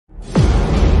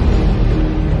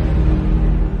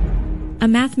A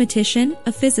mathematician,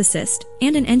 a physicist,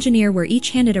 and an engineer were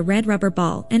each handed a red rubber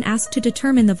ball and asked to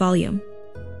determine the volume.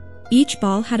 Each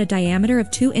ball had a diameter of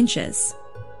 2 inches.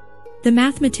 The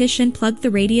mathematician plugged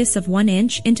the radius of 1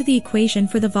 inch into the equation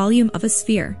for the volume of a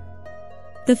sphere.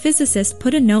 The physicist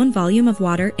put a known volume of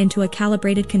water into a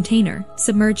calibrated container,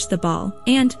 submerged the ball,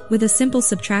 and, with a simple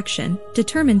subtraction,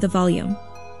 determined the volume.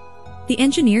 The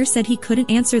engineer said he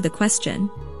couldn't answer the question.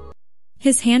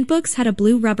 His handbooks had a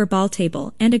blue rubber ball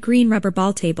table and a green rubber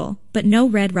ball table, but no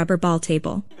red rubber ball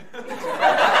table.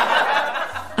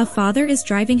 A father is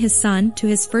driving his son to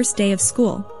his first day of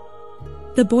school.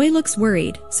 The boy looks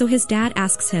worried, so his dad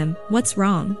asks him, "What's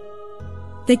wrong?"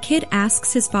 The kid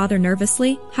asks his father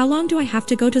nervously, "How long do I have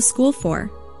to go to school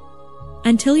for?"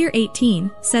 "Until you're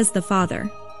 18, says the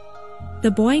father.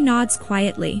 The boy nods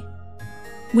quietly.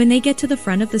 When they get to the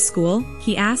front of the school,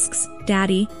 he asks,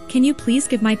 "Daddy, can you please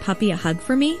give my puppy a hug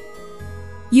for me?"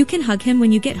 "You can hug him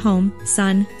when you get home,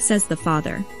 son," says the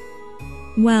father.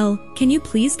 "Well, can you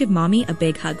please give mommy a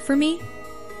big hug for me?"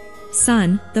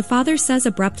 "Son," the father says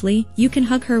abruptly, "you can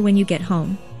hug her when you get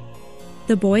home."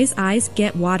 The boy's eyes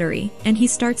get watery, and he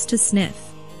starts to sniff.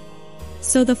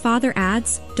 So the father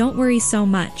adds, "Don't worry so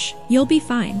much, you'll be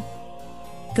fine.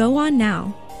 Go on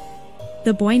now."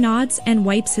 The boy nods and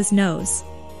wipes his nose.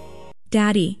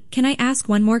 "Daddy, can I ask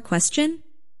one more question?"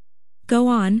 "Go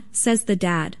on," says the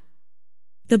dad.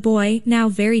 The boy, now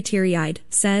very teary-eyed,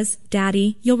 says,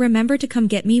 "Daddy, you'll remember to come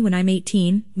get me when I'm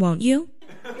 18, won't you?"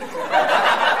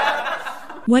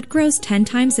 What grows 10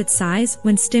 times its size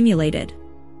when stimulated?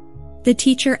 The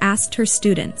teacher asked her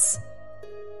students.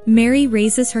 Mary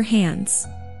raises her hands.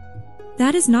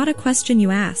 That is not a question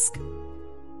you ask.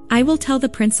 I will tell the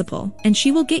principal, and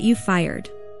she will get you fired.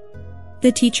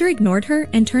 The teacher ignored her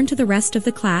and turned to the rest of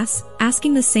the class,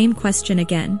 asking the same question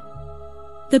again.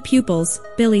 The pupils,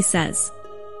 Billy says.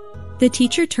 The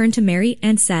teacher turned to Mary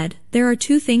and said, "There are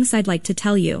 2 things I'd like to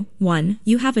tell you. 1,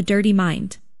 you have a dirty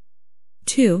mind.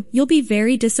 2, you'll be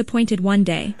very disappointed one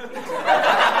day.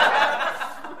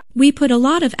 We put a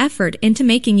lot of effort into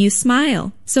making you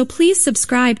smile, so please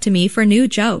subscribe to me for new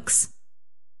jokes.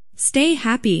 Stay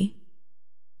happy."